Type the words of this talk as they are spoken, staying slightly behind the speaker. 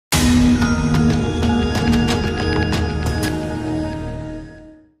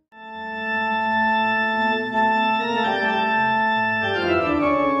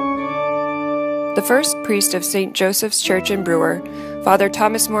The first priest of St. Joseph's Church in Brewer, Father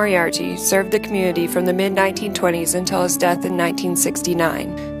Thomas Moriarty, served the community from the mid-1920s until his death in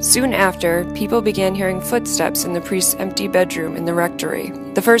 1969. Soon after, people began hearing footsteps in the priest's empty bedroom in the rectory.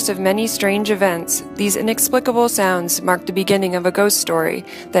 The first of many strange events, these inexplicable sounds marked the beginning of a ghost story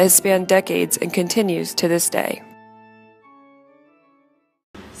that has spanned decades and continues to this day.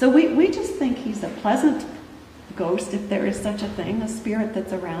 So we just think he's a pleasant ghost, if there is such a thing, a spirit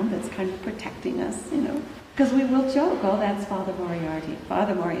that's around that's kind of protecting us, Because we will joke, oh, that's Father Moriarty.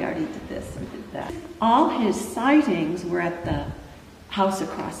 Father Moriarty did this or did that. All his sightings were at the house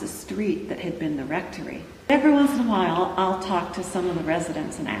across the street that had been the rectory. Every once in a while, I'll talk to some of the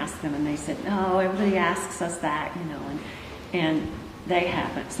residents and ask them, and they said, no, everybody asks us that, and they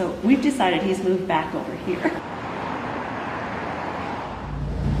haven't. So we've decided he's moved back over here.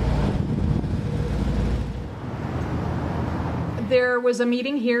 There was a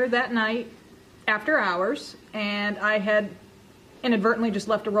meeting here that night after hours, and I had inadvertently just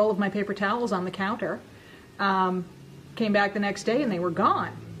left a roll of my paper towels on the counter. Came back the next day and they were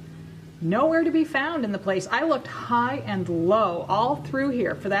gone. Nowhere to be found in the place. I looked high and low all through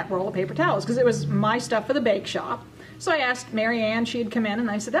here for that roll of paper towels because it was my stuff for the bake shop. So I asked Mary Ann, she had come in,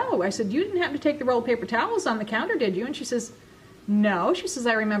 and I said, you didn't happen to take the roll of paper towels on the counter, did you? And she says, no. She says,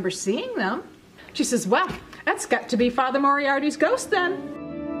 I remember seeing them. She says, well, that's got to be Father Moriarty's ghost then.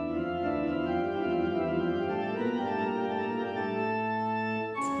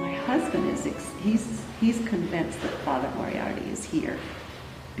 My husband he's convinced that Father Moriarty is here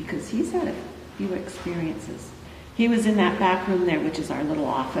because he's had a few experiences. He was in that back room there, which is our little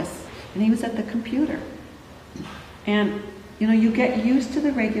office, and he was at the computer. And, you get used to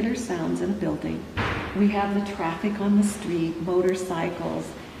the regular sounds in a building. We have the traffic on the street, motorcycles.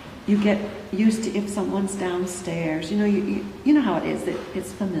 You get used to if someone's downstairs. You know how it is, that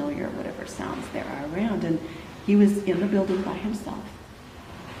it's familiar, whatever sounds there are around. And he was in the building by himself.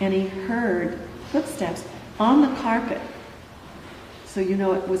 And he heard footsteps on the carpet. So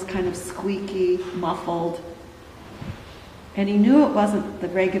it was kind of squeaky, muffled. And he knew it wasn't the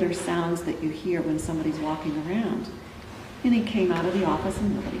regular sounds that you hear when somebody's walking around. And he came out of the office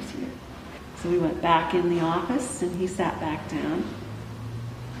and nobody's here. So we went back in the office and he sat back down.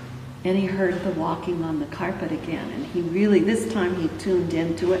 And he heard the walking on the carpet again. And he really, this time he tuned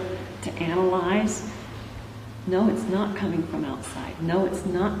into it to analyze. No, it's not coming from outside. No, it's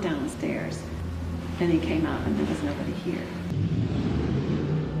not downstairs. And he came out and there was nobody here.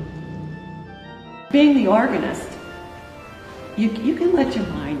 Being the organist, you can let your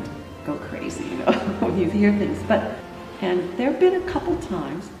mind go crazy, when you hear things. And there have been a couple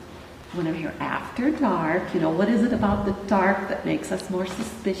times when I'm here after dark, what is it about the dark that makes us more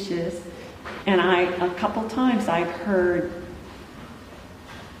suspicious? And a couple times I've heard,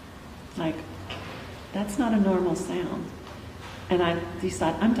 that's not a normal sound. And I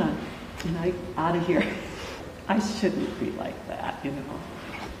decide, I'm done, I'm out of here. I shouldn't be like that,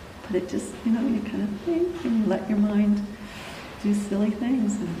 But it just, you kind of think and you let your mind do silly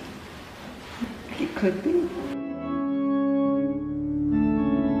things. And it could be.